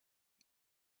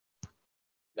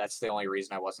That's the only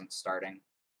reason I wasn't starting.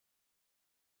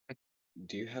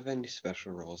 Do you have any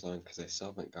special roles on? Because I still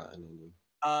haven't gotten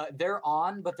any. They're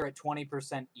on, but they're at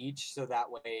 20% each, so that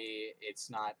way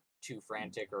it's not too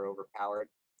frantic or overpowered.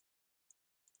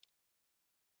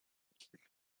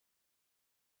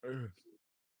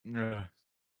 Yeah.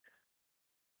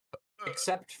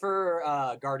 Except for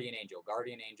Guardian Angel.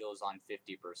 Guardian Angel is on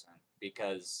 50%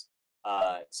 because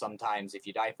sometimes if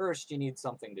you die first, you need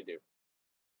something to do.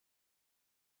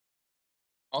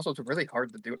 Also, it's really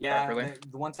hard to do it Yeah, properly.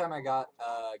 the one time I got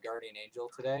Guardian Angel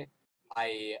today,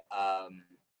 I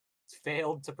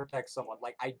failed to protect someone.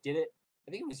 Like, I did it,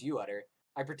 I think it was you, Utter.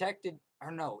 I protected,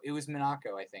 or no, it was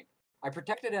Minako, I think. I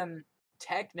protected him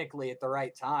technically at the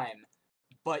right time,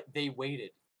 but they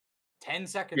waited 10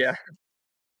 seconds. Yeah.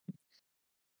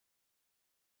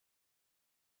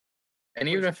 And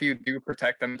even if you do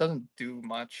protect them, it doesn't do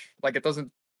much. Like, it doesn't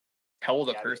tell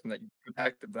the person that you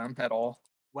protected them at all.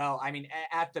 Well, I mean,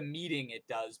 at the meeting it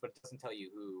does, but it doesn't tell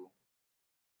you who.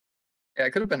 Yeah,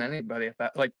 it could have been anybody at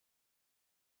that. Like,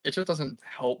 it just doesn't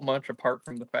help much apart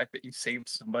from the fact that you saved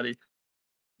somebody.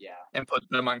 Yeah. And put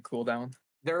them on cooldown.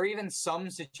 There are even some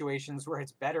situations where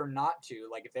it's better not to.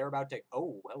 Like, if they're about to...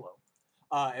 Oh,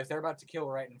 hello. If they're about to kill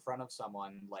right in front of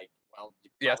someone, like, well...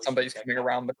 Yeah, somebody's coming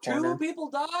around the corner. 2 people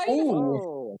died?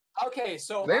 Ooh. Okay,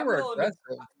 so They I'm were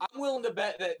willing to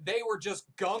bet that they were just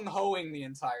gung-hoing the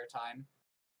entire time.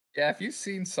 Yeah, if you've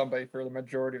seen somebody for the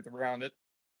majority of the round,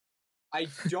 I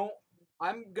don't...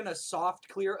 I'm gonna soft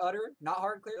clear Utter, not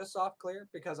hard clear, just soft clear,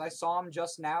 because I saw him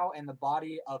just now, and the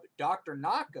body of Dr.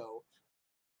 Nako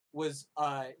was,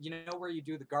 you know where you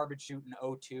do the garbage chute in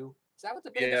O2? Is that what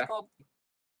the bit is called?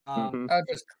 I'll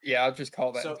just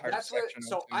call that so entire that's where, section.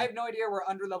 So I have no idea where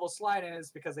underlevel sliding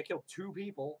is because they killed 2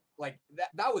 people. Like,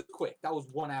 that was quick. That was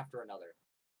one after another.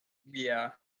 Yeah.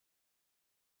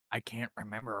 I can't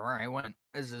remember where I went.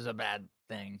 This is a bad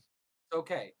thing.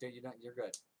 Okay, dude, you're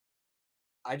good.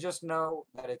 I just know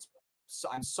that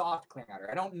I'm soft clearing Utter.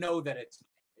 I don't know that it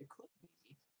could be,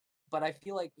 but I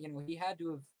feel like, he had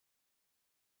to have.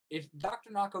 If Dr.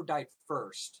 Nako died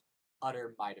first,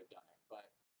 Utter might have done it, but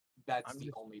that's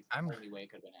the only way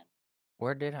it could have been him.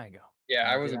 Where did I go?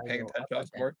 Yeah, I wasn't paying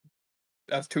attention.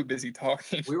 I was too busy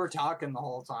talking. We were talking the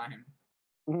whole time.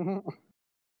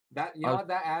 That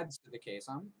that adds to the case.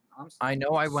 I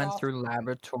know I went through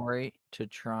laboratory to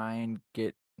try and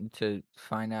get to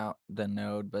find out the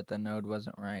node, but the node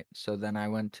wasn't right. So then I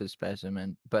went to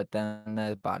specimen, but then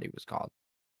the body was called.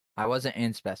 I wasn't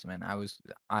in specimen. I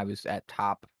was at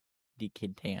top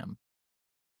decontam.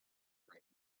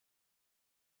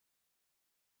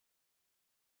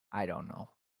 I don't know.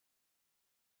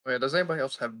 Wait, does anybody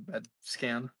else have med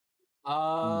scan?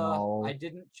 No. I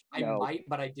didn't. I might,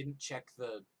 but I didn't check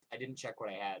what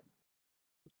I had.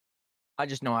 I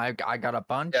just know I got a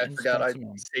bunch. Yeah, I forgot I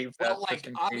saved that. Well, like,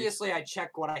 obviously I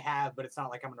check what I have, but it's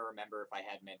not like I'm gonna remember if I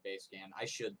had med base scan. I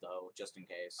should though, just in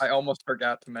case. I almost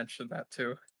forgot to mention that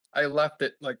too. I left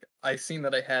it, like, I seen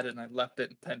that I had it and I left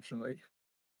it intentionally.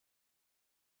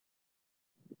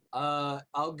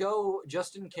 I'll go,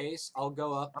 just in case, I'll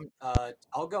go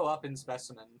up in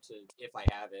specimen if I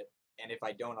have it, and if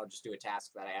I don't, I'll just do a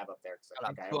task that I have up there.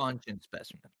 I got a bunch in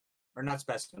specimen. Or not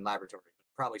specimen, laboratory,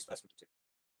 probably specimen 2.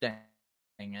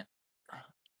 Dang it.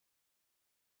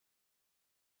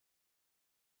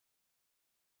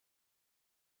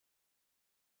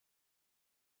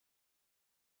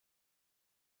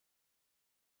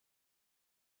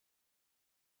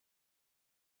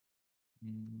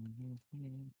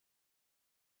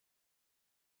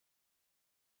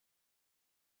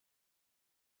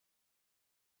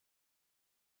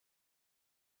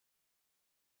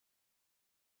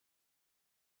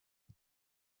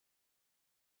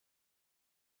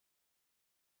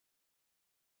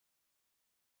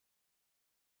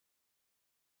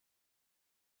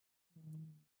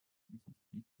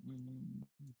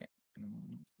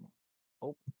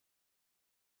 Oh.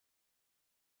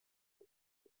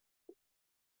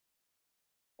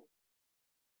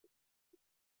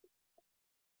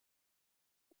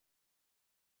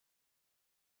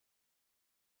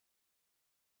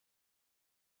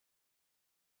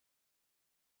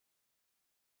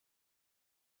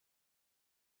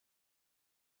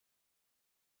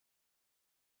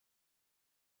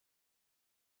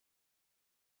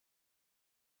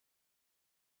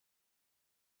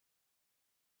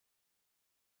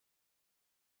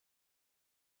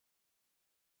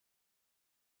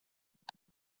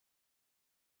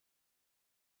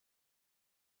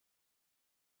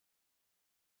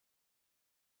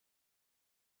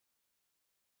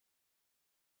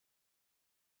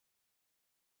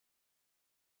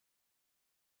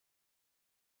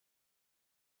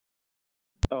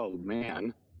 Oh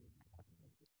man.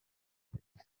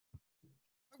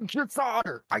 I just saw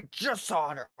Utter. I just saw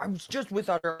Utter. I was just with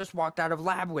Utter. I just walked out of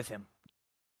lab with him.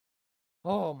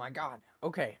 Oh my god.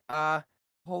 Okay.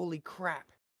 Holy crap.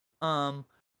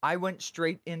 I went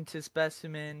straight into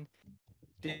Specimen.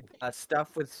 Did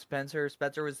stuff with Spencer.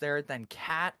 Spencer was there. Then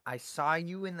Kat, I saw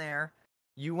you in there.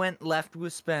 You went left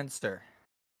with Spencer.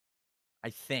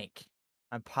 I think.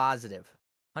 I'm positive.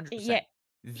 100%. Yeah.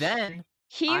 Then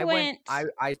He went.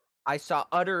 I saw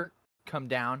Utter come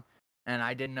down, and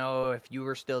I didn't know if you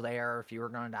were still there or if you were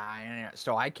going to die. And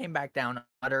so I came back down.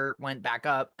 Utter went back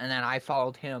up, and then I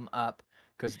followed him up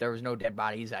because there was no dead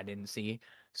bodies I didn't see.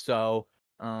 So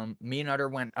me and Utter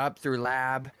went up through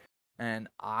lab, and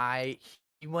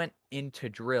he went into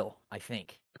drill, I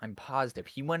think. I'm positive.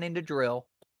 He went into drill,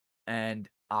 and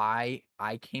I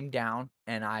came down,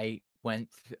 and I went,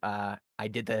 I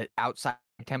did the outside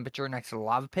temperature next to the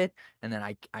lava pit, and then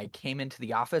I came into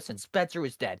the office, and Spencer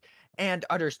was dead, and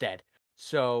Utter's dead.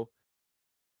 So,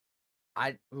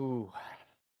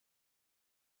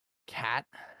 Kat,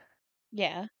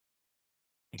 Yeah.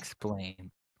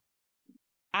 explain.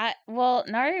 Well,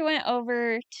 Nari went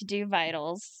over to do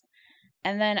vitals,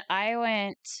 and then I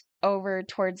went over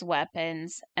towards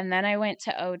weapons, and then I went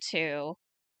to O2,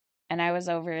 and I was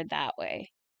over that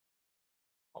way.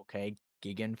 Okay,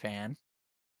 Gigan fan.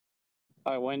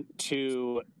 I went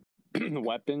to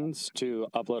weapons to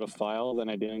upload a file, then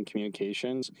I did in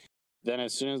communications. Then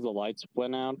as soon as the lights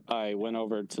went out, I went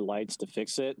over to lights to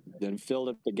fix it, then filled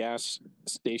up the gas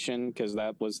station because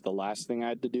that was the last thing I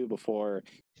had to do before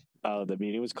the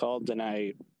meeting was called. Then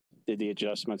I did the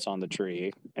adjustments on the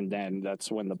tree, and then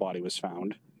that's when the body was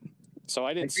found. So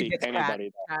I didn't see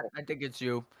anybody. Kat, I think it's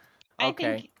you. I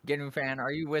Okay, think- Gigan fan,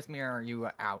 are you with me or are you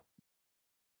out?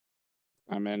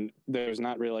 I mean, there's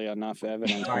not really enough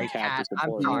evidence Sorry, for Kat to Kat. I'm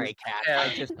support sorry, it. Kat. Yeah. I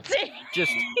just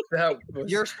That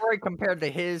was... your story compared to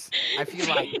his, I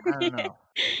feel like I don't know.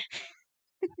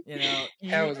 You know,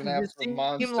 That was an you absolute seem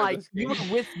monster, like this you were game.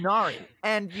 with Nari,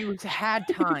 and you had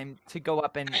time to go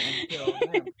up and kill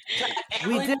him.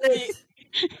 We did it.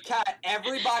 Kat,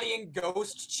 everybody in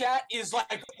Ghost chat is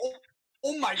like,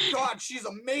 oh my god, she's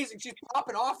amazing. She's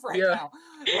popping off right Yeah. now.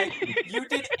 Like, you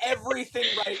did everything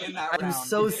right in that round. I'm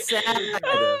so You did sad. everything right.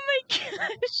 Oh my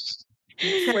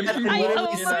gosh. When she I walked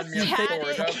in on almost me on had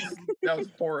Discord, it. that was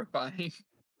horrifying.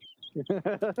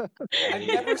 I've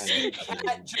never seen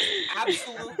Kat just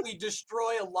absolutely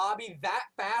destroy a lobby that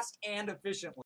fast and efficiently.